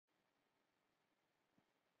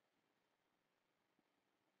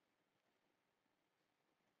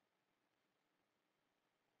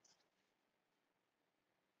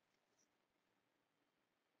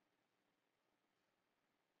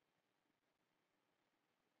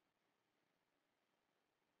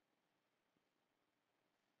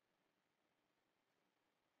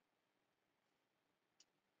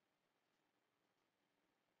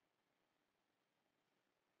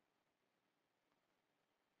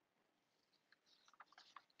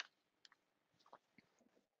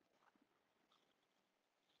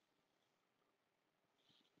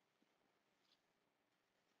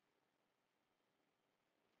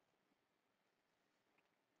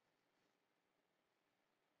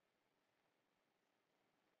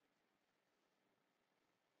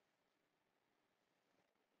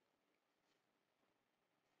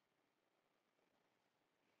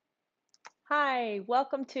Hi,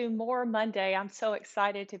 welcome to More Monday. I'm so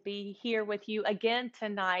excited to be here with you again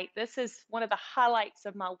tonight. This is one of the highlights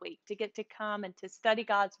of my week to get to come and to study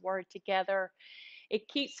God's Word together. It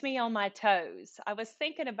keeps me on my toes. I was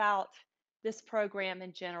thinking about this program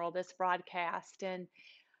in general, this broadcast, and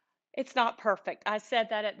it's not perfect. I said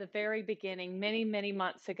that at the very beginning, many, many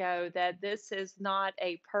months ago, that this is not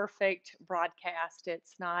a perfect broadcast.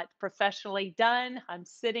 It's not professionally done. I'm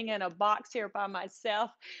sitting in a box here by myself,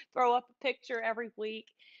 throw up a picture every week,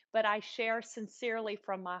 but I share sincerely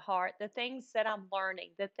from my heart the things that I'm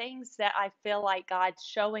learning, the things that I feel like God's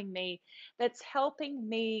showing me that's helping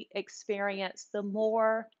me experience the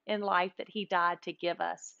more in life that He died to give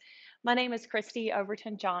us. My name is Christy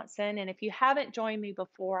Overton Johnson, and if you haven't joined me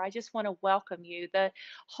before, I just want to welcome you. The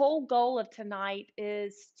whole goal of tonight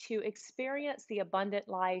is to experience the abundant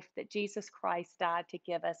life that Jesus Christ died to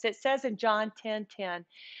give us. It says in John 10:10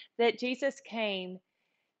 that Jesus came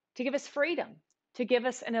to give us freedom, to give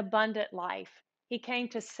us an abundant life. He came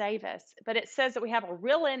to save us. But it says that we have a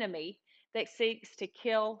real enemy that seeks to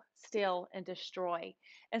kill, steal, and destroy.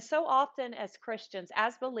 And so often, as Christians,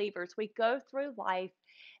 as believers, we go through life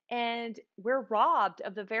and we're robbed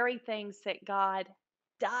of the very things that God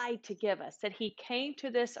died to give us, that He came to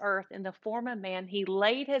this earth in the form of man. He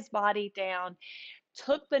laid His body down,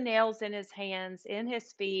 took the nails in his hands, in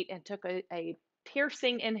his feet, and took a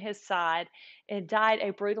piercing in his side and died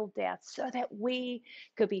a brutal death so that we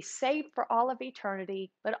could be saved for all of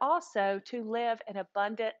eternity, but also to live an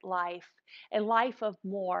abundant life, a life of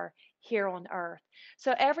more here on earth.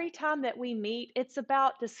 So every time that we meet, it's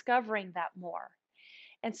about discovering that more.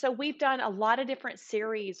 And so we've done a lot of different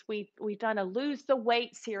series. We've done a lose the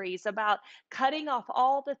weight series about cutting off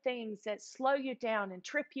all the things that slow you down and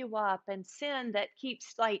trip you up and sin that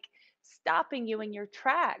keeps like stopping you in your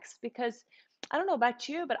tracks because I don't know about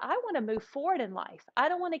you, but I want to move forward in life. I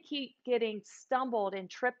don't want to keep getting stumbled and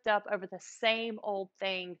tripped up over the same old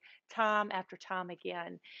thing time after time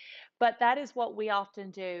again. But that is what we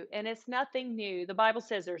often do, and it's nothing new. The Bible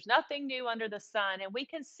says there's nothing new under the sun, and we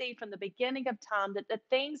can see from the beginning of time that the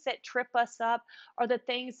things that trip us up are the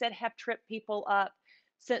things that have tripped people up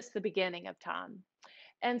since the beginning of time.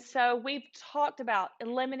 And so we've talked about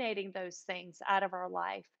eliminating those things out of our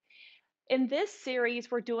life. In this series,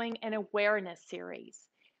 we're doing an awareness series.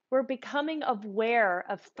 We're becoming aware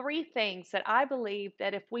of three things that I believe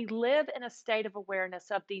that if we live in a state of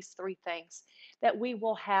awareness of these three things, that we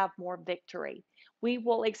will have more victory. We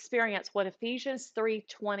will experience what Ephesians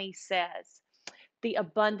 3:20 says, the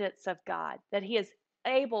abundance of God, that He is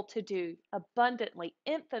able to do abundantly,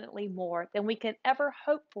 infinitely more than we can ever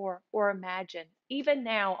hope for or imagine, even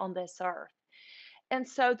now on this earth. And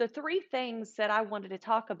so the three things that I wanted to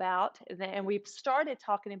talk about, and we've started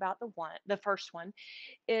talking about the first one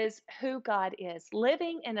is who God is,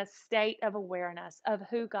 living in a state of awareness of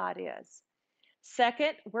who God is.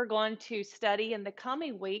 Second, we're going to study in the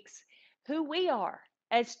coming weeks who we are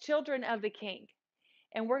as children of the King.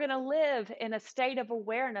 And we're going to live in a state of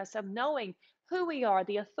awareness of knowing who we are,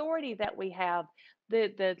 the authority that we have,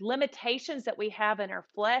 the limitations that we have in our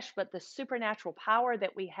flesh, but the supernatural power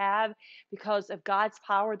that we have because of God's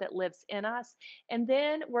power that lives in us. And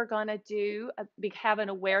then we're going to have an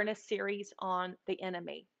awareness series on the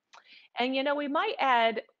enemy. And we might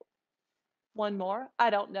add one more. I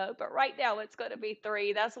don't know, but right now it's going to be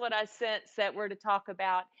three. That's what I sense that we're to talk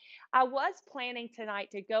about. I was planning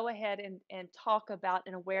tonight to go ahead and talk about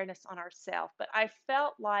an awareness on ourselves, but I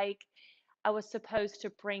felt like I was supposed to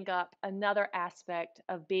bring up another aspect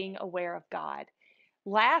of being aware of God.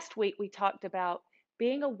 Last week we talked about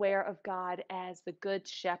being aware of God as the Good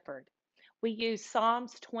Shepherd. We used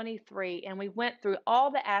Psalms 23 and we went through all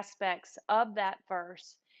the aspects of that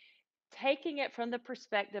verse, taking it from the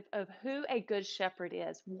perspective of who a good shepherd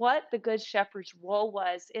is, what the good shepherd's role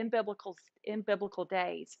was in biblical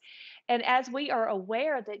days. And as we are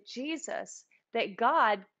aware that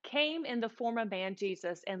God came in the form of man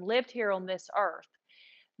Jesus and lived here on this earth,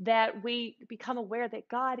 that we become aware that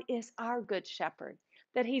God is our good shepherd,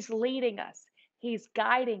 that He's leading us, He's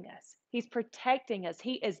guiding us, He's protecting us,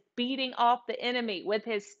 He is beating off the enemy with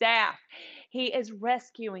His staff, He is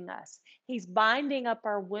rescuing us, He's binding up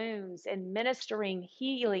our wounds and ministering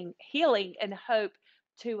healing and hope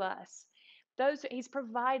to us. Those He's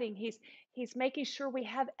providing, He's making sure we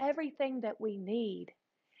have everything that we need.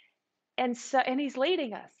 And He's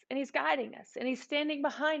leading us and He's guiding us and He's standing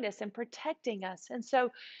behind us and protecting us. And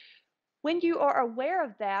so when you are aware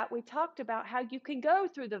of that, we talked about how you can go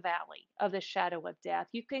through the valley of the shadow of death.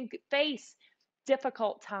 You can face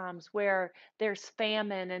difficult times where there's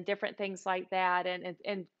famine and different things like that,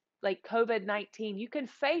 and like COVID-19. You can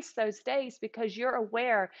face those days because you're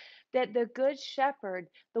aware that the good shepherd,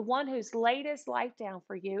 the one who's laid his life down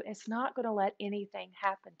for you, is not going to let anything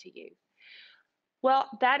happen to you. Well,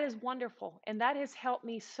 that is wonderful. And that has helped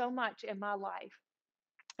me so much in my life.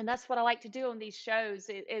 And that's what I like to do on these shows,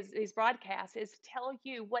 is these broadcasts, is tell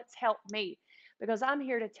you what's helped me. Because I'm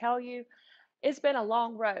here to tell you it's been a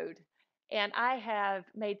long road and I have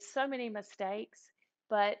made so many mistakes.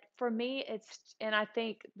 But for me, and I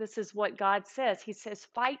think this is what God says. He says,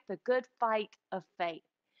 fight the good fight of faith.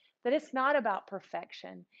 That it's not about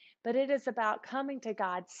perfection, but it is about coming to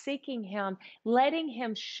God, seeking Him, letting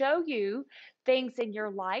Him show you things in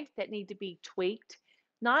your life that need to be tweaked,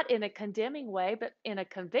 not in a condemning way, but in a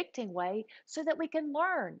convicting way, so that we can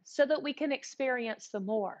learn, so that we can experience the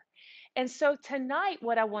more. And so tonight,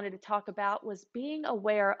 what I wanted to talk about was being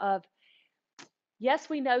aware of, yes,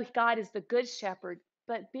 we know God is the good shepherd,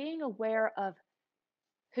 but being aware of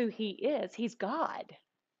who He is. He's God.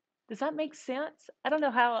 Does that make sense? I don't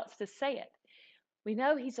know how else to say it. We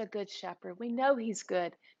know He's a good shepherd. We know He's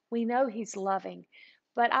good. We know He's loving.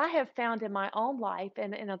 But I have found in my own life,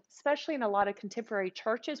 and especially in a lot of contemporary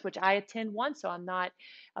churches, which I attend one, so I'm not,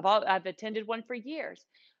 I've attended one for years,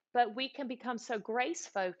 but we can become so grace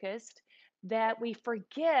focused that we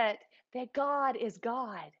forget that God is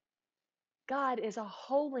God. God is a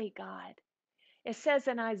holy God. It says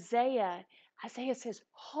in Isaiah says,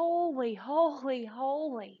 holy, holy,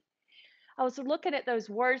 holy. I was looking at those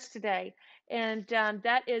words today, and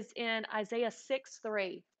that is in Isaiah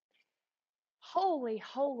 6:3. Holy,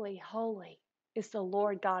 holy, holy is the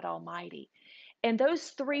Lord God Almighty. And those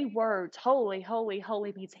three words, holy, holy,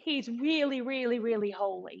 holy, means He's really, really, really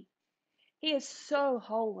holy. He is so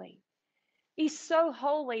holy. He's so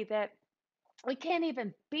holy that we can't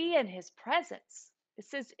even be in His presence. It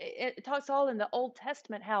says, it talks all in the Old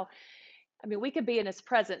Testament how, I mean, we could be in His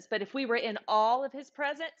presence, but if we were in all of His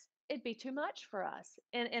presence, it'd be too much for us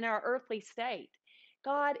in our earthly state.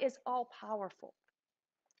 God is all powerful.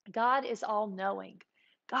 God is all knowing.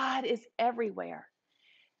 God is everywhere.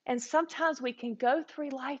 And sometimes we can go through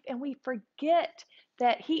life and we forget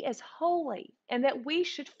that He is holy and that we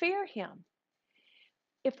should fear Him.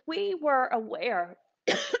 If we were aware,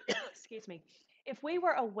 excuse me, if we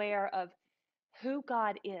were aware of who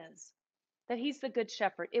God is, that He's the good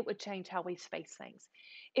shepherd, it would change how we face things.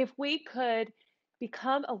 If we could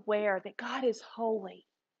become aware that God is holy,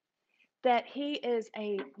 that He is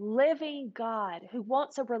a living God who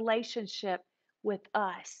wants a relationship with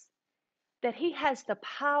us, that He has the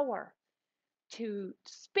power to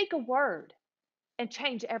speak a word and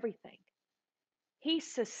change everything. He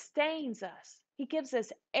sustains us. He gives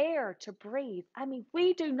us air to breathe. I mean,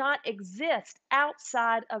 we do not exist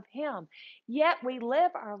outside of Him. Yet we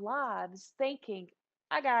live our lives thinking,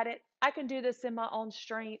 I got it. I can do this in my own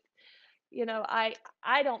strength. You know, I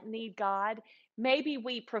don't need God. Maybe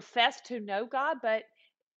we profess to know God, but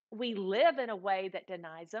we live in a way that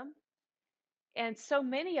denies Him. And so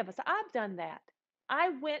many of us, I've done that.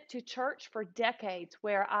 I went to church for decades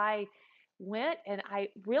where I went and I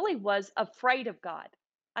really was afraid of God.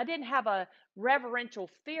 I didn't have a reverential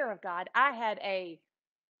fear of God. I had a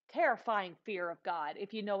terrifying fear of God,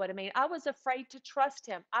 if you know what I mean. I was afraid to trust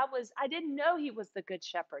Him. I didn't know He was the good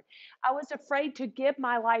shepherd. I was afraid to give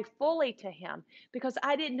my life fully to Him because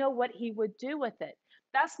I didn't know what He would do with it.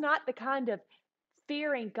 That's not the kind of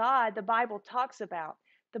fearing God the Bible talks about.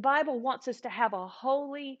 The Bible wants us to have a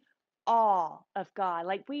holy awe of God,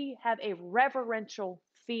 like we have a reverential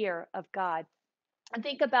fear of God. And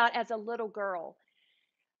think about as a little girl,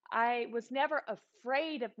 I was never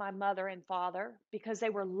afraid of my mother and father because they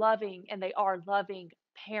were loving and they are loving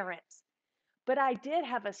parents. But I did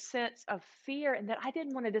have a sense of fear and that I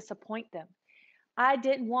didn't want to disappoint them. I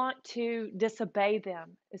didn't want to disobey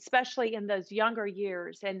them, especially in those younger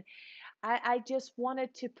years. And I just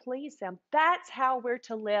wanted to please them. That's how we're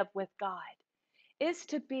to live with God, is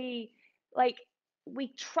to be like we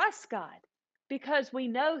trust God because we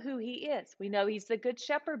know who He is. We know He's the good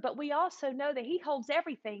shepherd, but we also know that He holds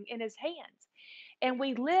everything in His hands. And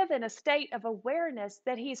we live in a state of awareness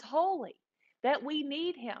that He's holy, that we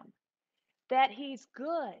need Him, that He's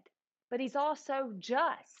good, but He's also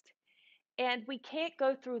just. And we can't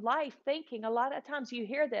go through life thinking, a lot of times you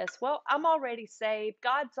hear this, well, I'm already saved.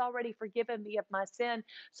 God's already forgiven me of my sin.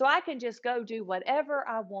 So I can just go do whatever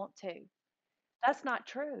I want to. That's not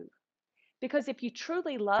true. Because if you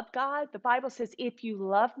truly love God, the Bible says, if you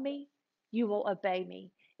love me, you will obey me.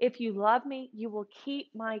 If you love me, you will keep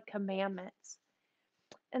my commandments.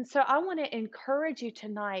 And so I want to encourage you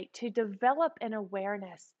tonight to develop an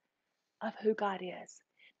awareness of who God is.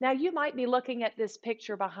 Now, you might be looking at this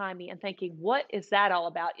picture behind me and thinking, what is that all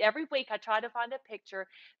about? Every week I try to find a picture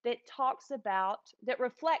that talks about, that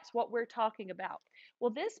reflects what we're talking about. Well,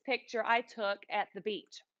 this picture I took at the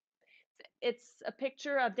beach. It's a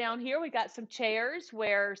picture of down here. We got some chairs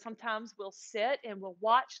where sometimes we'll sit and we'll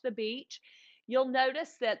watch the beach. You'll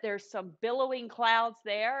notice that there's some billowing clouds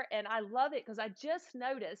there, and I love it because I just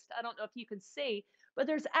noticed, I don't know if you can see, but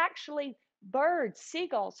there's actually birds,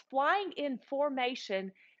 seagulls flying in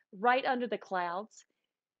formation right under the clouds.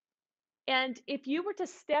 And if you were to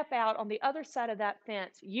step out on the other side of that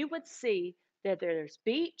fence, you would see that there's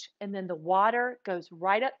beach and then the water goes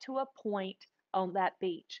right up to a point on that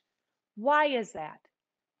beach. Why is that?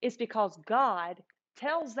 It's because God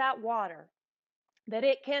tells that water that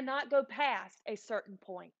it cannot go past a certain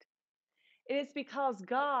point. It is because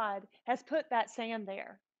God has put that sand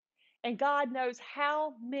there. And God knows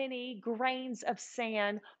how many grains of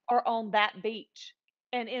sand are on that beach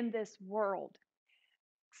and in this world.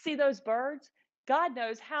 See those birds? God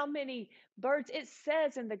knows how many birds. It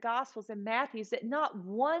says in the Gospels in Matthew's that not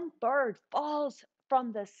one bird falls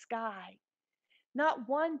from the sky. Not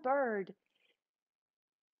one bird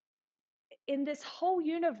in this whole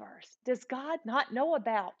universe does God not know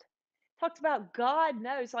about. Talks about God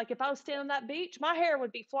knows. Like if I was standing on that beach, my hair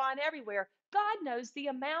would be flying everywhere. God knows the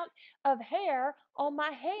amount of hair on my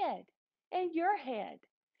head and your head.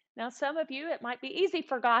 Now, some of you, it might be easy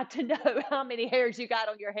for God to know how many hairs you got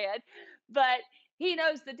on your head, but He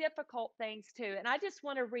knows the difficult things too. And I just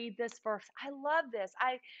want to read this verse. I love this.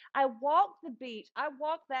 I walk the beach. I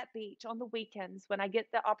walk that beach on the weekends when I get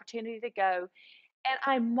the opportunity to go, and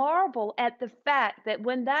I marvel at the fact that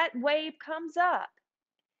when that wave comes up,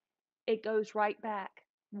 it goes right back.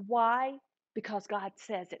 Why? Because God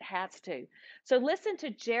says it has to. So listen to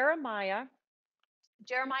Jeremiah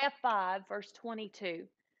 5, verse 22.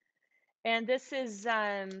 And this is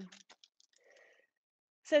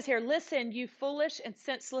says here, listen, you foolish and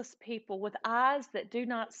senseless people with eyes that do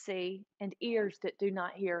not see and ears that do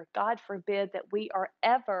not hear. God forbid that we are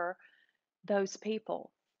ever those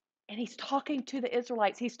people. And he's talking to the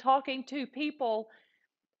Israelites. He's talking to people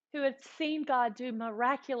who had seen God do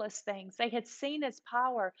miraculous things. They had seen his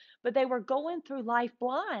power, but they were going through life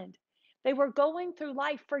blind. They were going through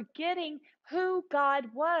life forgetting who God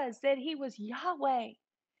was, that he was Yahweh,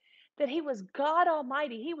 that he was God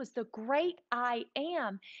Almighty. He was the great I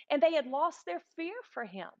am. And they had lost their fear for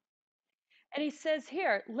him. And he says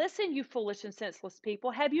here, listen, you foolish and senseless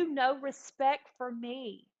people, have you no respect for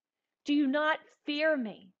me? Do you not fear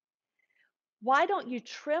me? Why don't you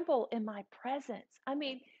tremble in my presence? I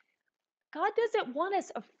mean, God doesn't want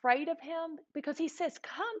us afraid of him because he says,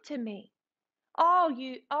 come to me, all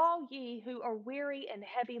ye who are weary and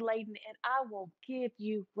heavy laden, and I will give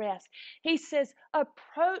you rest. He says,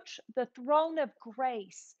 approach the throne of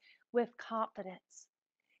grace with confidence.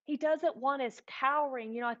 He doesn't want us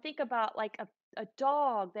cowering. I think about like a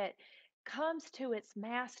dog that comes to its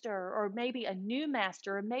master, or maybe a new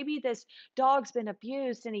master, or maybe this dog's been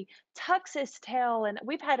abused and he tucks his tail. And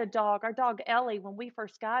we've had a dog, our dog Ellie, when we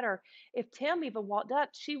first got her, if Tim even walked up,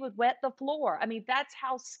 she would wet the floor. I mean, that's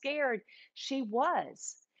how scared she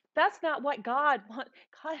was. That's not what God wants.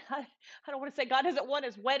 God, I don't want to say God doesn't want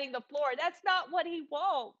us wetting the floor. That's not what he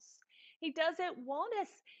wants. He doesn't want us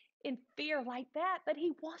in fear like that, but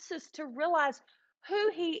he wants us to realize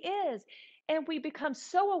who he is. And we become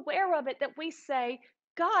so aware of it that we say,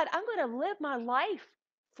 God, I'm going to live my life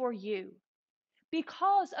for you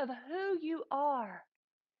because of who you are.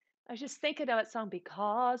 I was just thinking of that song,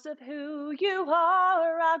 because of who you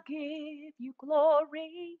are, I'll give you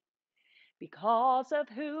glory. Because of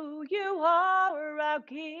who you are, I'll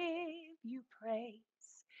give you praise.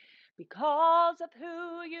 Because of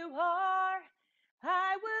who you are,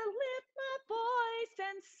 I will lift my voice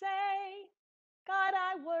and say, God,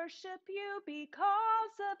 I worship you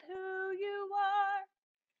because of who you are.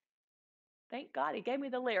 Thank God he gave me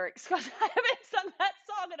the lyrics because I haven't sung that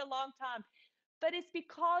song in a long time. But it's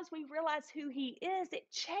because we realize who he is,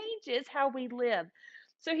 it changes how we live.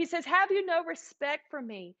 So he says, have you no respect for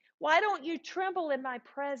me? Why don't you tremble in my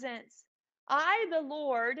presence? I, the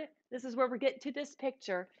Lord, this is where we're getting to this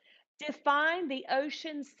picture, define the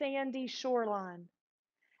ocean's sandy shoreline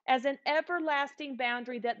as an everlasting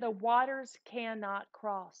boundary that the waters cannot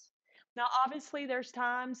cross. Now, obviously, there's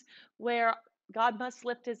times where God must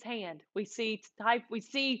lift his hand. We see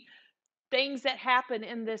things that happen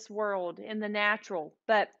in this world in the natural,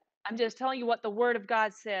 but I'm just telling you what the word of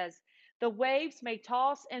God says. The waves may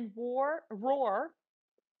toss and roar,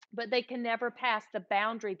 but they can never pass the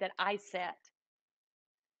boundary that I set.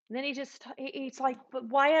 And then he's like, but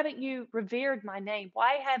why haven't you revered my name?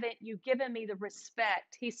 Why haven't you given me the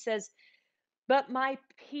respect? He says, but my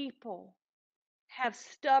people have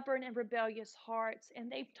stubborn and rebellious hearts,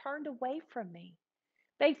 and they've turned away from me.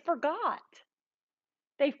 They forgot.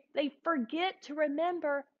 They forget to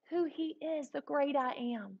remember who he is, the great I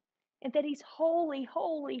am, and that he's holy,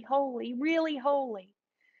 holy, holy, really holy.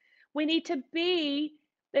 We need to be,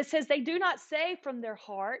 that says they do not say from their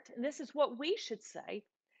heart, and this is what we should say.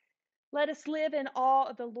 Let us live in awe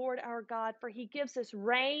of the Lord our God, for he gives us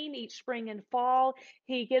rain each spring and fall.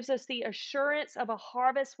 He gives us the assurance of a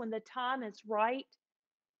harvest when the time is right.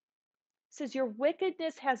 It says, your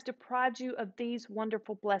wickedness has deprived you of these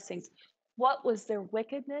wonderful blessings. What was their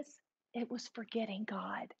wickedness? It was forgetting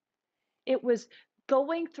God. It was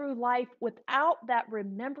going through life without that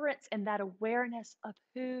remembrance and that awareness of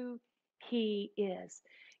who he is.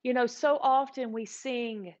 You know, so often we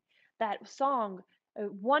sing that song, a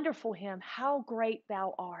wonderful hymn, How Great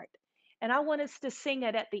Thou Art. And I want us to sing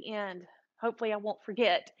it at the end. Hopefully, I won't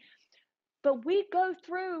forget. But we go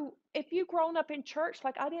through, if you've grown up in church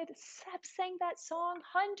like I did, I've sang that song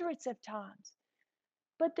hundreds of times,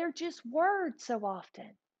 but they're just words so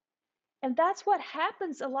often. And that's what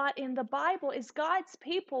happens a lot in the Bible is God's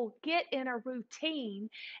people get in a routine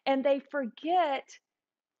and they forget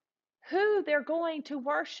who they're going to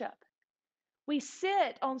worship. We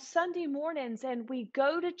sit on Sunday mornings and we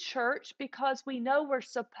go to church because we know we're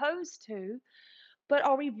supposed to, but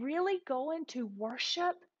are we really going to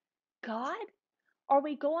worship God? Are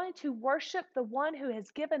we going to worship the one who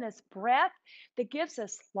has given us breath, that gives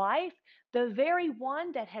us life, the very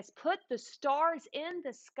one that has put the stars in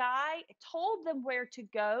the sky, told them where to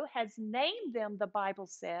go, has named them, the Bible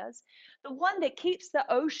says, the one that keeps the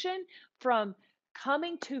ocean from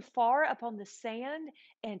coming too far up on the sand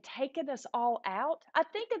and taking us all out? I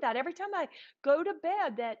think of that every time I go to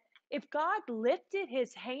bed, that if God lifted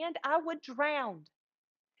his hand, I would drown.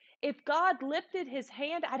 If God lifted his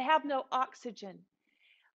hand, I'd have no oxygen.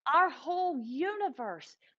 Our whole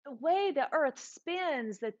universe, the way the earth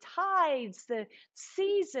spins, the tides, the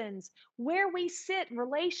seasons, where we sit in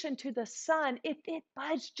relation to the sun, if it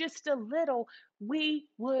budged just a little, we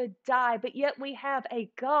would die. But yet we have a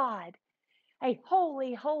God, a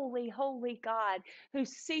holy, holy, holy God who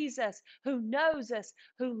sees us, who knows us,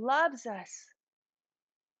 who loves us,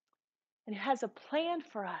 and who has a plan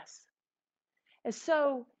for us. And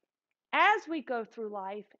so as we go through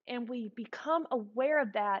life and we become aware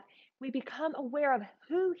of that, we become aware of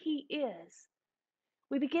who He is.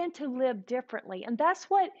 We begin to live differently. And that's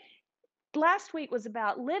what last week was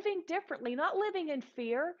about, living differently, not living in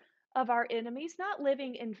fear of our enemies, not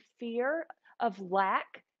living in fear of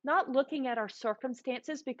lack, not looking at our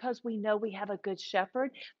circumstances because we know we have a good shepherd.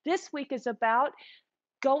 This week is about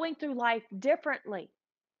going through life differently,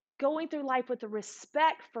 going through life with a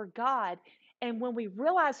respect for God. And when we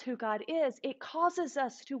realize who God is, it causes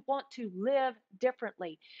us to want to live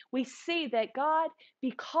differently. We see that God,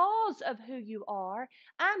 because of who you are,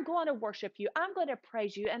 I'm going to worship you, I'm going to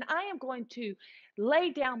praise you, and I am going to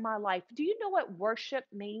lay down my life. Do you know what worship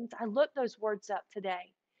means? I looked those words up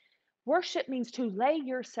today. Worship means to lay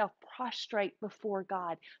yourself prostrate before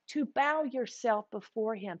God, to bow yourself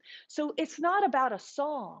before Him. So it's not about a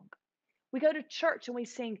song. We go to church and we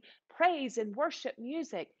sing praise and worship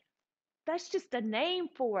music. That's just a name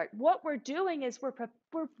for it. What we're doing is we're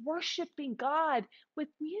worshiping God with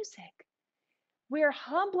music. We're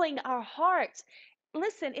humbling our hearts.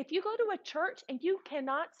 Listen, if you go to a church and you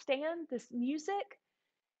cannot stand this music,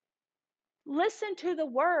 listen to the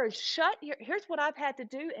words. Here's what I've had to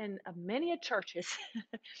do in many churches.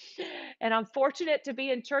 And I'm fortunate to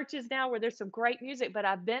be in churches now where there's some great music, but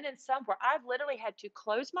I've been in some where I've literally had to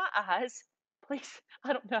close my eyes. Please,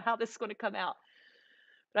 I don't know how this is going to come out,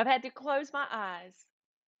 but I've had to close my eyes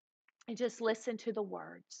and just listen to the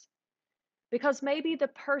words. Because maybe the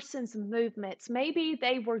person's movements, maybe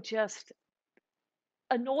they were just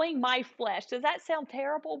annoying my flesh. Does that sound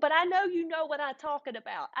terrible? But I know you know what I'm talking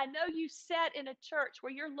about. I know you sat in a church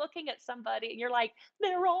where you're looking at somebody and you're like,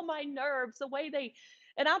 they're on my nerves, the way they,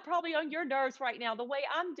 and I'm probably on your nerves right now, the way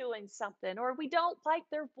I'm doing something, or we don't like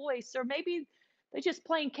their voice, or maybe they just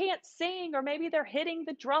plain can't sing, or maybe they're hitting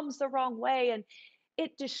the drums the wrong way and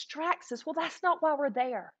it distracts us. Well, that's not why we're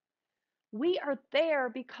there. We are there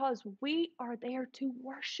because we are there to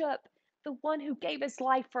worship the one who gave his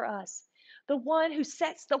life for us, the one who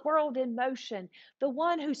sets the world in motion, the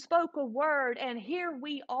one who spoke a word, and here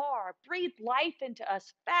we are, breathed life into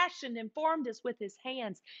us, fashioned and formed us with his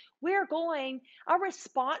hands. Our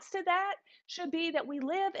response to that should be that we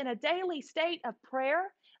live in a daily state of prayer,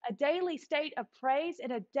 a daily state of praise,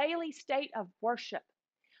 and a daily state of worship.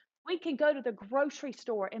 We can go to the grocery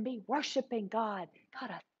store and be worshiping God.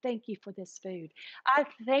 God, I thank you for this food. I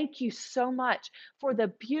thank you so much for the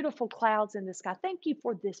beautiful clouds in the sky. Thank you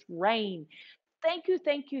for this rain. Thank you,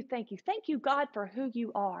 thank you, thank you. Thank you, God, for who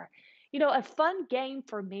you are. You know, a fun game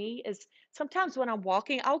for me is sometimes when I'm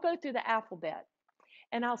walking, I'll go through the alphabet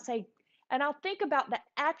and I'll say, and I'll think about the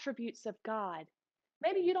attributes of God.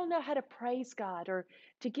 Maybe you don't know how to praise God or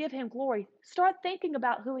to give him glory. Start thinking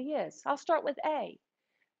about who he is. I'll start with A.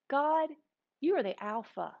 God, you are the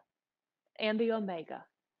Alpha and the Omega.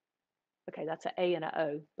 Okay, that's an A and a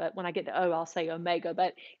O, but when I get to O, I'll say Omega.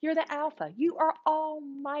 But you're the Alpha. You are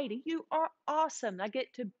almighty. You are awesome. I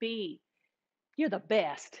get to be. You're the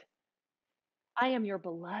best. I am your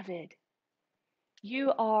beloved.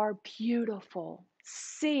 You are beautiful.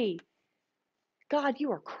 See, God,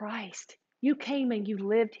 you are Christ. You came and you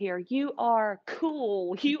lived here. You are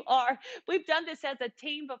cool. We've done this as a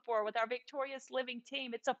team before with our Victorious Living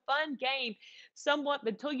team. It's a fun game, somewhat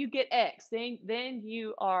until you get X. Then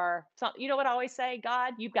you are, you know what I always say?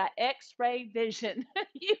 God, you've got X ray vision.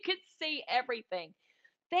 You can see everything.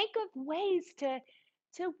 Think of ways to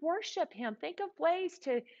worship Him, think of ways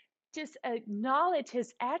to just acknowledge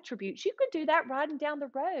His attributes. You can do that riding down the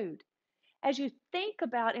road as you think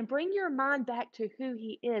about and bring your mind back to who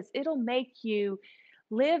He is, it'll make you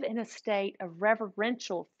live in a state of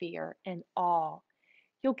reverential fear and awe.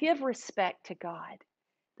 You'll give respect to God,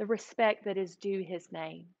 the respect that is due His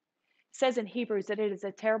name. It says in Hebrews that it is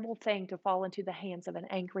a terrible thing to fall into the hands of an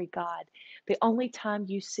angry God. The only time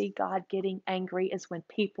you see God getting angry is when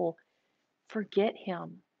people forget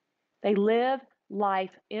Him. They live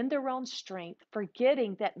life in their own strength,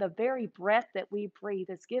 forgetting that the very breath that we breathe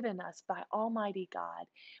is given us by Almighty God.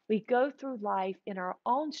 We go through life in our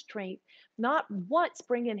own strength, not once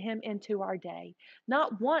bringing Him into our day,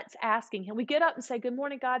 not once asking Him. We get up and say, "Good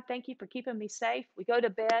morning, God. Thank you for keeping me safe." We go to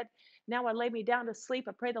bed. Now I lay me down to sleep.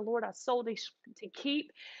 I pray the Lord our soul to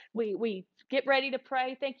keep. We get ready to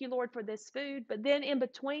pray. Thank you, Lord, for this food. But then in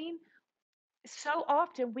between, so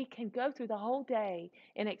often we can go through the whole day,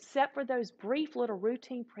 and except for those brief little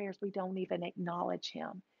routine prayers, we don't even acknowledge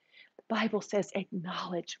Him. The Bible says,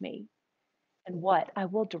 "Acknowledge me, and what? I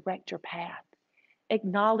will direct your path.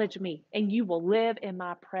 Acknowledge me, and you will live in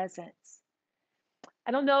my presence."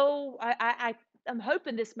 I don't know. I'm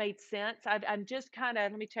hoping this made sense. I'm just kind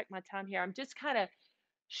of, let me check my time here. I'm just kind of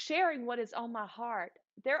sharing what is on my heart.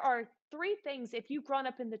 There are three things, if you've grown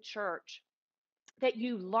up in the church, that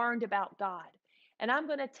you learned about God. And I'm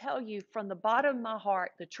going to tell you from the bottom of my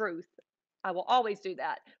heart the truth. I will always do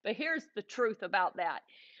that. But here's the truth about that.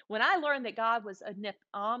 When I learned that God was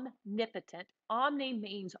omnipotent, omni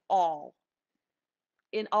means all,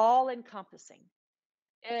 in all encompassing,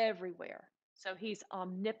 everywhere. So he's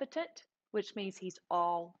omnipotent, which means he's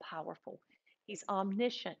all powerful. He's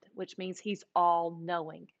omniscient, which means he's all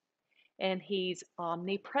knowing, and he's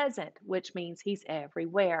omnipresent, which means he's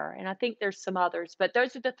everywhere. And I think there's some others, but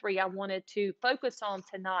those are the three I wanted to focus on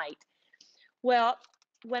tonight. Well,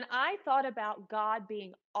 when I thought about God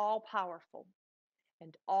being all powerful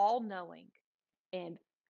and all knowing and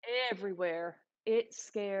everywhere, it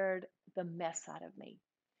scared the mess out of me.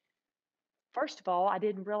 First of all, I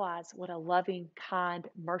didn't realize what a loving, kind,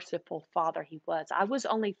 merciful father he was. I was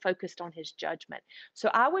only focused on his judgment. So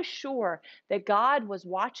I was sure that God was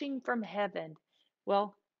watching from heaven.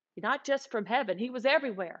 Well, not just from heaven, he was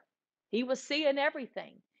everywhere. He was seeing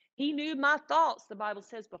everything. He knew my thoughts, the Bible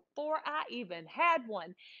says, before I even had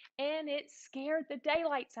one. And it scared the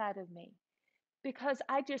daylights out of me because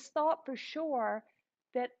I just thought for sure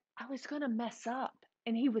that I was going to mess up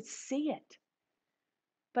and he would see it.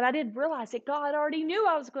 But I didn't realize that God already knew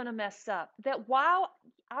I was going to mess up. That while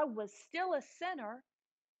I was still a sinner,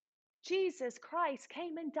 Jesus Christ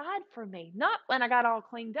came and died for me. Not when I got all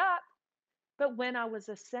cleaned up, but when I was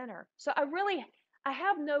a sinner. So I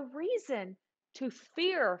have no reason to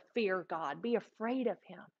fear God, be afraid of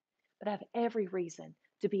him. But I have every reason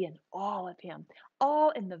to be in awe of him.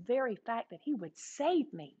 Awe in the very fact that he would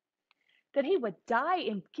save me, that he would die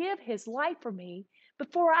and give his life for me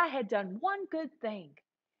before I had done one good thing.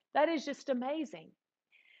 That is just amazing.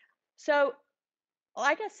 So,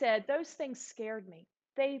 like I said, those things scared me.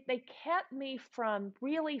 They kept me from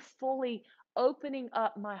really fully opening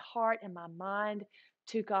up my heart and my mind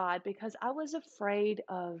to God because I was afraid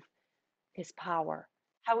of his power,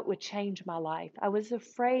 how it would change my life. I was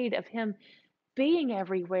afraid of him being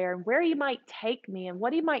everywhere and where he might take me and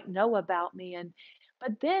what he might know about me. And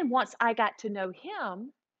but then once I got to know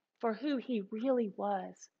him for who he really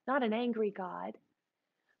was, not an angry God,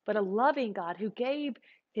 but a loving God who gave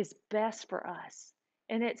his best for us.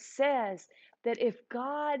 And it says that if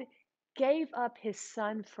God gave up his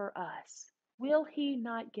son for us, will he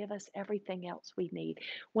not give us everything else we need?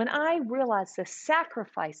 When I realized the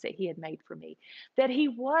sacrifice that he had made for me, that he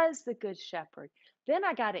was the good shepherd, then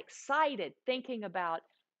I got excited thinking about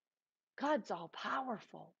God's all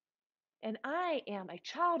powerful and I am a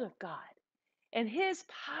child of God. And his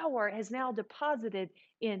power has now deposited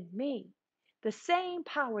in me. The same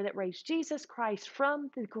power that raised Jesus Christ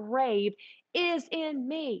from the grave is in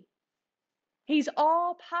me. He's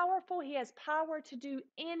all powerful. He has power to do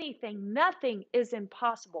anything. Nothing is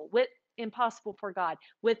impossible for God.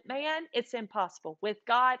 With man, it's impossible. With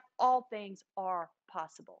God, all things are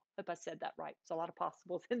possible. Hope I said that right. There's a lot of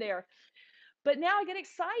possibles in there. But now I get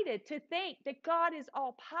excited to think that God is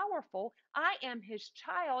all powerful. I am his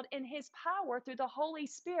child, and his power through the Holy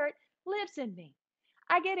Spirit lives in me.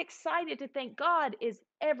 I get excited to think God is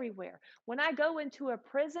everywhere. When I go into a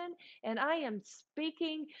prison and I am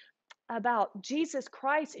speaking about Jesus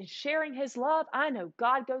Christ and sharing his love, I know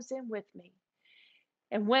God goes in with me.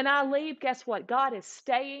 And when I leave, guess what? God is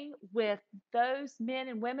staying with those men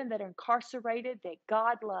and women that are incarcerated that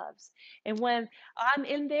God loves. And when I'm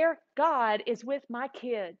in there, God is with my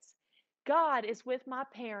kids. God is with my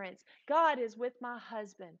parents. God is with my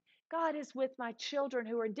husband. God is with my children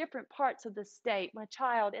who are in different parts of the state, my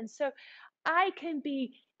child. And so I can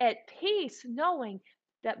be at peace knowing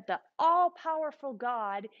that the all powerful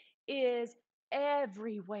God is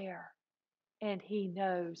everywhere and he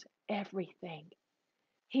knows everything.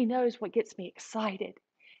 He knows what gets me excited.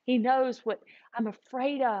 He knows what I'm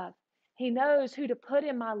afraid of. He knows who to put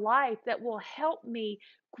in my life that will help me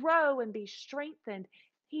grow and be strengthened.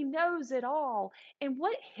 He knows it all. And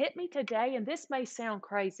what hit me today, and this may sound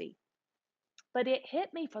crazy, but it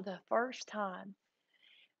hit me for the first time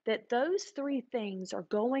that those three things are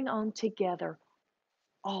going on together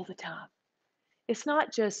all the time. It's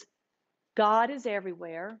not just God is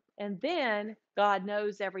everywhere, and then God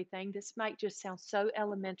knows everything. This might just sound so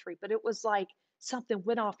elementary, but it was like something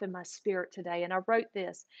went off in my spirit today. And I wrote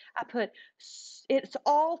this. I put, it's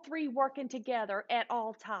all three working together at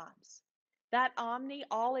all times. That omni,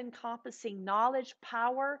 all encompassing knowledge,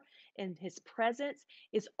 power, and his presence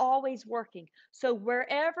is always working. So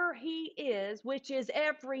wherever he is, which is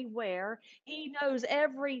everywhere, he knows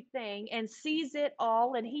everything and sees it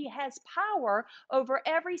all, and he has power over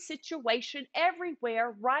every situation,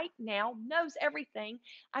 everywhere, right now, knows everything.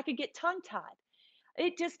 I could get tongue tied.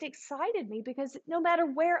 It just excited me because no matter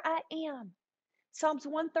where I am, Psalms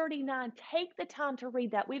 139, take the time to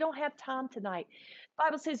read that. We don't have time tonight. The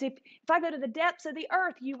Bible says, if I go to the depths of the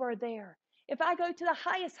earth, you are there. If I go to the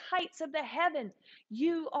highest heights of the heaven,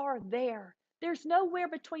 you are there. There's nowhere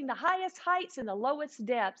between the highest heights and the lowest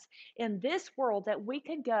depths in this world that we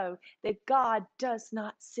can go that God does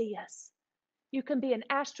not see us. You can be an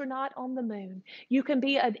astronaut on the moon. You can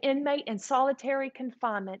be an inmate in solitary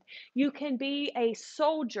confinement. You can be a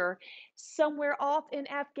soldier somewhere off in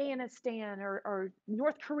Afghanistan or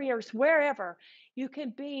North Korea or wherever. You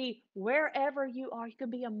can be wherever you are. You can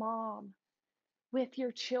be a mom with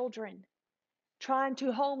your children, trying to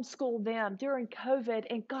homeschool them during COVID,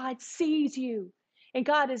 and God sees you, and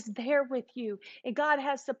God is there with you, and God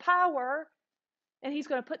has the power, and He's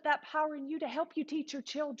going to put that power in you to help you teach your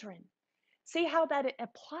children. See how that it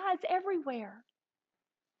applies everywhere.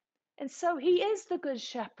 And so he is the good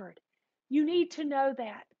shepherd. You need to know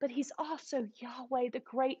that. But he's also Yahweh, the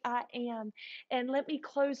great I am. And let me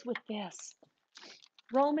close with this.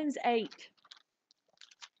 Romans 8.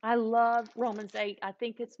 I love Romans 8. I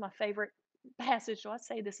think it's my favorite passage. So I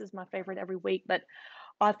say this is my favorite every week, but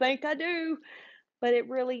I think I do. But it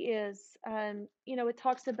really is. It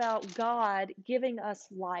talks about God giving us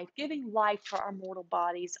life, giving life to our mortal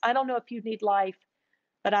bodies. I don't know if you need life,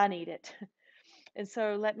 but I need it. And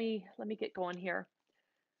so let me get going here.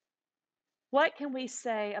 What can we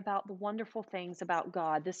say about the wonderful things about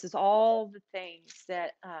God? This is all the things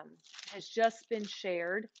that has just been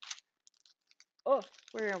shared. Oh,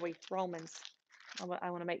 where are we? Romans. I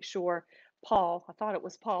want to make sure. Paul, I thought it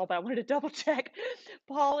was Paul, but I wanted to double check.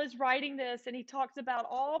 Paul is writing this and he talks about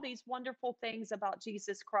all these wonderful things about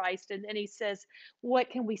Jesus Christ. And then he says, what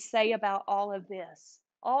can we say about all of this?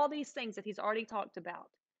 All these things that he's already talked about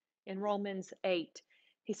in Romans 8.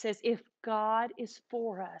 He says, if God is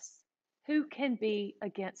for us, who can be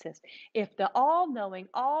against us? If the all knowing,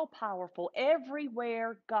 all powerful,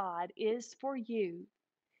 everywhere God is for you,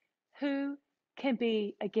 who can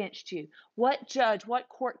be against you? What judge, what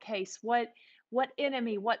court case, what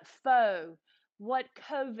enemy, what foe, what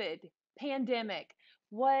COVID pandemic,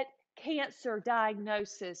 what cancer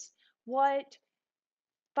diagnosis, what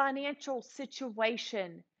financial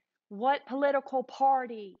situation, what political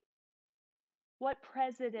party, what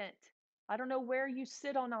president? I don't know where you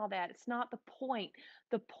sit on all that. It's not the point.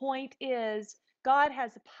 The point is God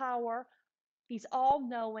has power. He's all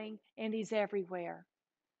knowing and he's everywhere.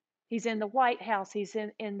 He's in the White House, he's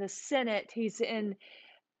in the Senate, he's in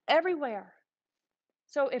everywhere.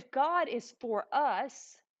 So if God is for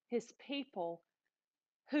us, his people,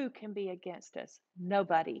 who can be against us?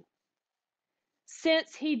 Nobody.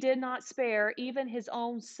 Since he did not spare even his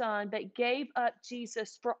own son, but gave up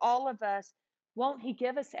Jesus for all of us, won't he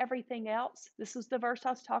give us everything else? This is the verse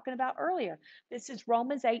I was talking about earlier. This is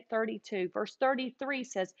Romans 8:32. Verse 33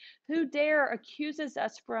 says, "Who dare accuses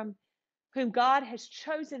us from whom God has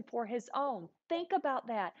chosen for his own?" Think about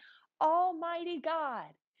that. Almighty God,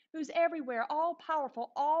 who's everywhere, all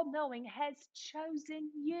powerful, all knowing, has chosen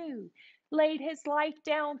you, laid his life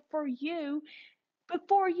down for you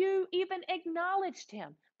before you even acknowledged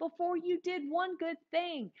him, before you did one good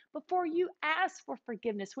thing, before you asked for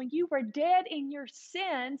forgiveness. When you were dead in your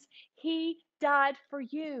sins, he died for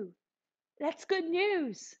you. That's good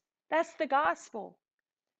news. That's the gospel.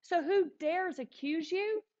 So who dares accuse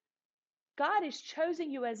you? God has chosen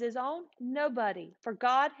you as his own? Nobody. For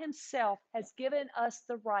God himself has given us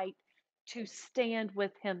the right to stand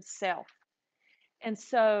with himself. And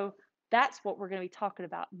so that's what we're going to be talking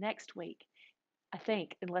about next week, I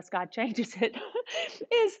think, unless God changes it,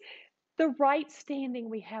 is the right standing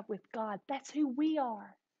we have with God. That's who we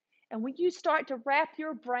are. And when you start to wrap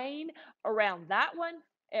your brain around that one,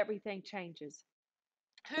 everything changes.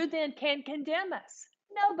 Who then can condemn us?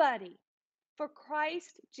 Nobody. For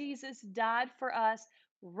Christ Jesus died for us,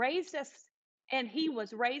 raised us, and he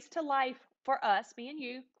was raised to life for us, me and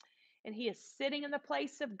you, and he is sitting in the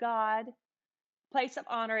place of God, place of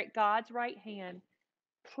honor at God's right hand,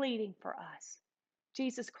 pleading for us.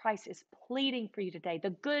 Jesus Christ is pleading for you today.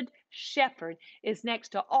 The Good Shepherd is next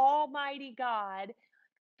to Almighty God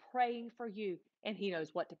praying for you. And he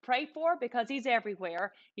knows what to pray for because he's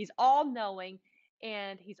everywhere. He's all knowing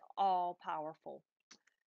and he's all powerful.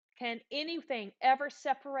 Can anything ever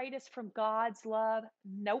separate us from God's love?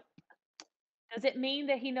 Nope. Does it mean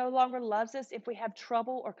that he no longer loves us if we have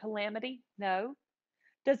trouble or calamity? No.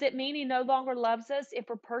 Does it mean he no longer loves us if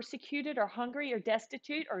we're persecuted or hungry or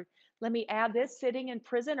destitute or, let me add this, sitting in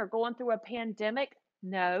prison or going through a pandemic?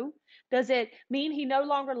 No. Does it mean he no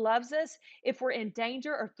longer loves us if we're in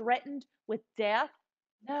danger or threatened with death?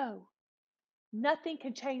 No. Nothing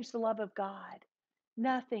can change the love of God.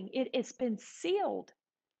 Nothing. It's been sealed.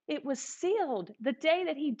 It was sealed the day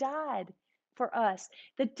that he died for us,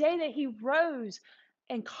 the day that he rose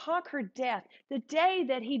and conquered death, the day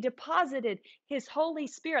that he deposited his Holy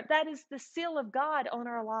Spirit. That is the seal of God on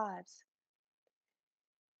our lives.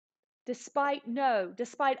 Despite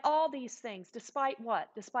all these things, despite what?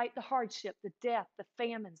 Despite the hardship, the death, the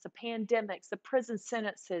famines, the pandemics, the prison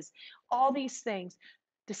sentences, all these things,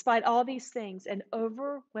 despite all these things, an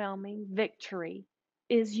overwhelming victory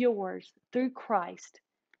is yours through Christ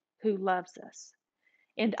who loves us.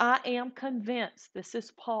 And I am convinced, this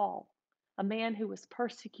is Paul, a man who was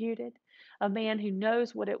persecuted, a man who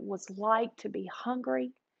knows what it was like to be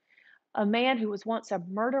hungry, a man who was once a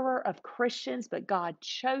murderer of Christians, but God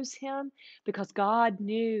chose him because God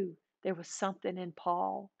knew there was something in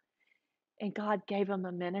Paul. And God gave him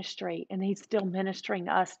a ministry, and he's still ministering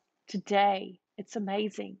to us today. It's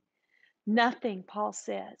amazing. Nothing, Paul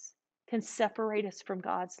says, can separate us from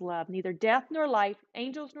God's love. Neither death nor life,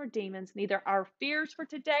 angels nor demons, neither our fears for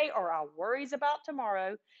today or our worries about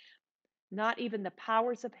tomorrow, not even the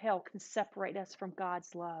powers of hell can separate us from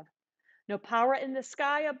God's love. No power in the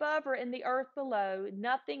sky above or in the earth below,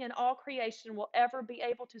 nothing in all creation will ever be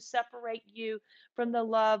able to separate you from the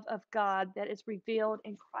love of God that is revealed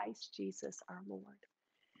in Christ Jesus our Lord.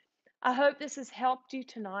 I hope this has helped you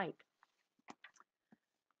tonight.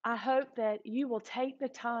 I hope that you will take the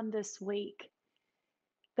time this week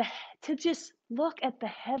the, to just look at the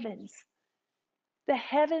heavens. The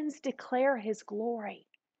heavens declare his glory.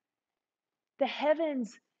 The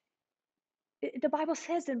heavens, the Bible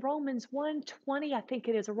says in Romans 1:20, I think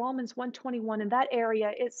it is, or Romans 1:21, in that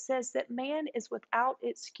area, it says that man is without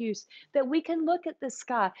excuse, that we can look at the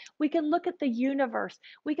sky, we can look at the universe,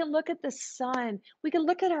 we can look at the sun, we can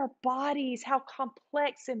look at our bodies, how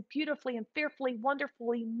complex and beautifully and fearfully,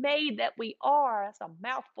 wonderfully made that we are. That's a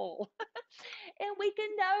mouthful. And we can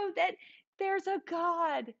know that there's a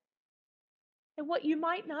God. And what you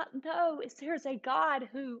might not know is there's a God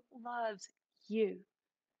who loves you.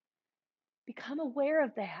 Become aware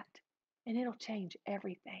of that, and it'll change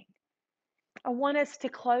everything. I want us to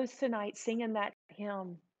close tonight singing that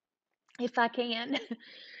hymn, if I can.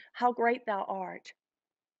 How great thou art.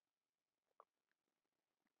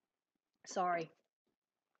 Sorry,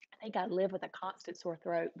 I think I live with a constant sore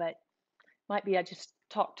throat, but Might be I just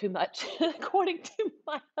talk too much according to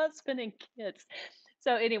my husband and kids.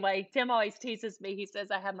 So anyway, Tim always teases me. He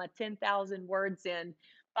says I have my 10,000 words in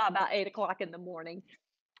by about 8 o'clock in the morning.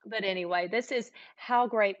 But anyway, this is How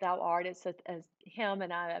Great Thou Art. It's a hymn,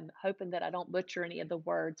 and I am hoping that I don't butcher any of the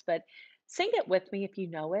words, but sing it with me if you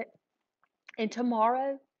know it. And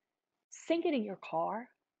tomorrow, sing it in your car,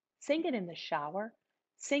 sing it in the shower,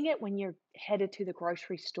 sing it when you're headed to the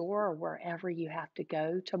grocery store or wherever you have to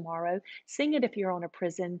go tomorrow. Sing it if you're on a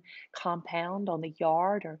prison compound, on the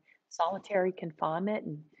yard, or solitary confinement.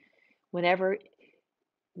 And whenever,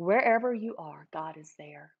 wherever you are, God is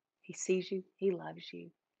there. He sees you, He loves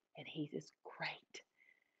you, and He is great.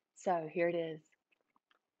 So here it is.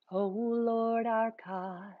 Oh Lord our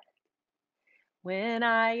God, when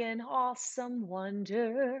I in awesome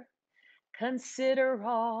wonder consider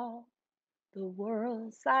all the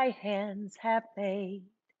worlds thy hands have made,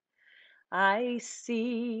 I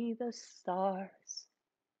see the stars.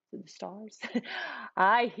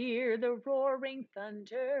 I hear the roaring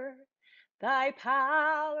thunder, thy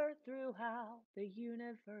power throughout the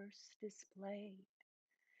universe displayed.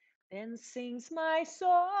 Then sings my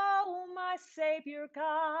soul, my Savior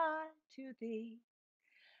God, to thee.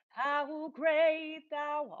 How great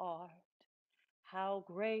thou art, how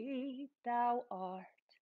great thou art.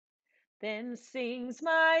 Then sings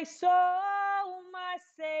my soul, my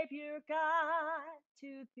Savior God,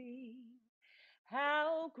 to thee.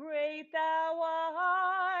 How great thou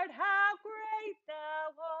art, how great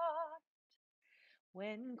thou art.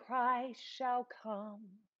 When Christ shall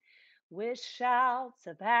come with shouts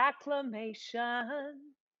of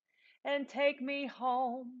acclamation and take me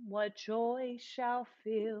home, what joy shall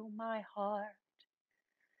fill my heart.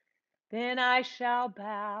 Then I shall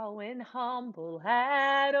bow in humble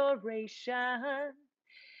adoration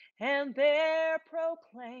and there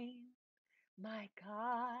proclaim, my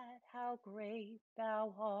God, how great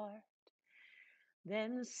thou art.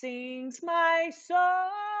 Then sings my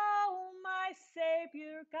soul, my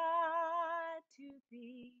Savior God, to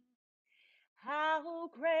thee. How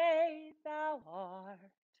great thou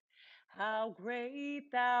art, how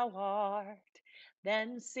great thou art.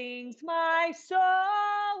 Then sings my soul,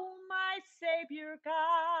 my Savior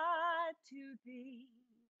God, to thee.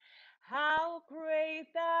 How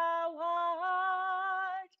great thou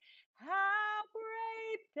art, how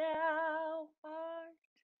great thou art.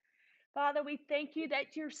 Father, we thank you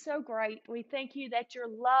that you're so great. We thank you that your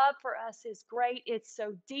love for us is great. It's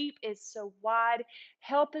so deep, it's so wide.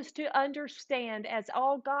 Help us to understand, as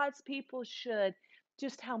all God's people should,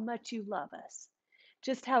 just how much you love us,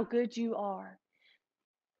 just how good you are.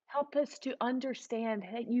 Help us to understand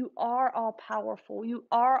that you are all powerful, you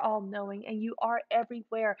are all knowing, and you are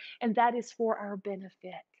everywhere, and that is for our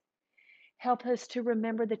benefit. Help us to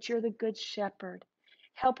remember that you're the good shepherd.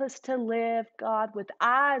 Help us to live, God, with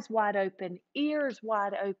eyes wide open, ears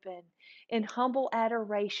wide open, in humble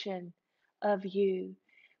adoration of you.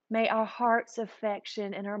 May our heart's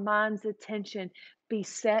affection and our mind's attention be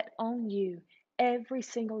set on you every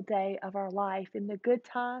single day of our life, in the good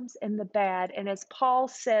times and the bad. And as Paul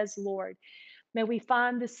says, Lord, may we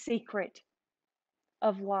find the secret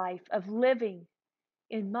of life, of living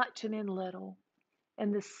in much and in little.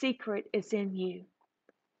 And the secret is in you.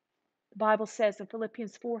 The Bible says in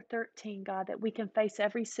Philippians 4:13, God, that we can face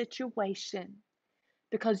every situation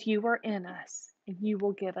because you are in us and you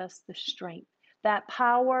will give us the strength. That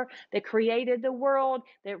power that created the world,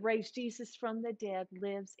 that raised Jesus from the dead,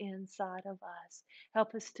 lives inside of us.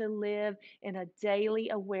 Help us to live in a daily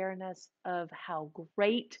awareness of how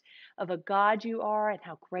great of a God you are and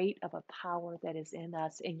how great of a power that is in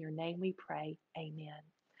us. In your name we pray. Amen.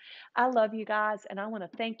 I love you guys, and I want to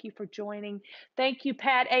thank you for joining. Thank you,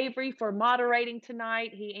 Pat Avery, for moderating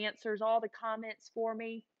tonight. He answers all the comments for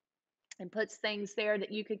me and puts things there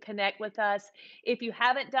that you can connect with us. If you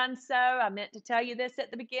haven't done so, I meant to tell you this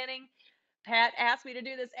at the beginning. Pat asked me to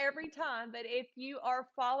do this every time, but if you are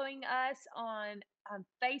following us on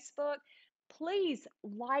Facebook, please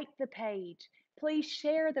like the page. Please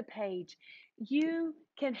share the page. You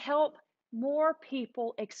can help more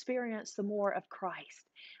people experience the more of Christ.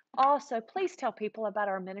 Also, please tell people about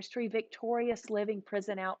our ministry, Victorious Living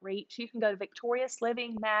Prison Outreach. You can go to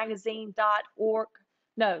victoriouslivingmagazine.org.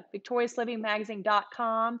 No,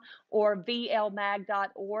 victoriouslivingmagazine.com or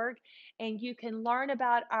vlmag.org, and you can learn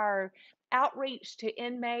about our outreach to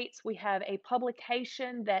inmates. We have a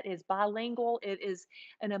publication that is bilingual. It is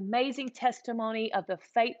an amazing testimony of the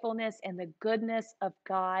faithfulness and the goodness of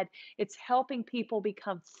God. It's helping people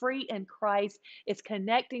become free in Christ. It's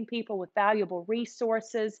connecting people with valuable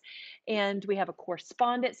resources. And we have a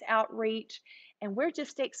correspondence outreach. And we're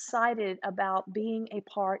just excited about being a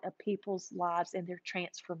part of people's lives and their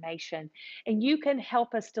transformation. And you can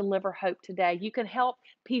help us deliver hope today. You can help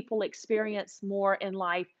people experience more in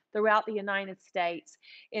life throughout the United States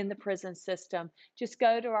in the prison system. Just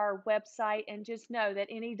go to our website and just know that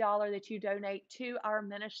any dollar that you donate to our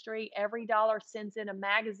ministry, every dollar sends in a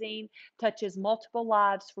magazine, touches multiple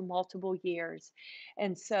lives for multiple years.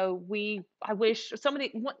 And so I wish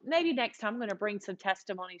somebody, maybe next time I'm going to bring some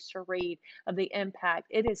testimonies to read of the impact.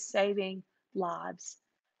 It is saving lives,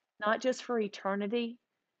 not just for eternity,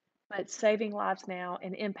 but saving lives now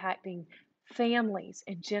and impacting families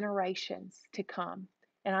and generations to come.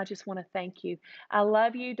 And I just want to thank you. I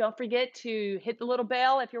love you. Don't forget to hit the little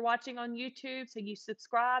bell if you're watching on YouTube so you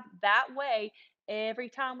subscribe. That way, every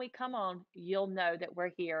time we come on, you'll know that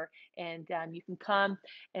we're here and you can come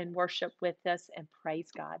and worship with us and praise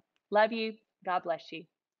God. Love you. God bless you.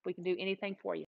 We can do anything for you.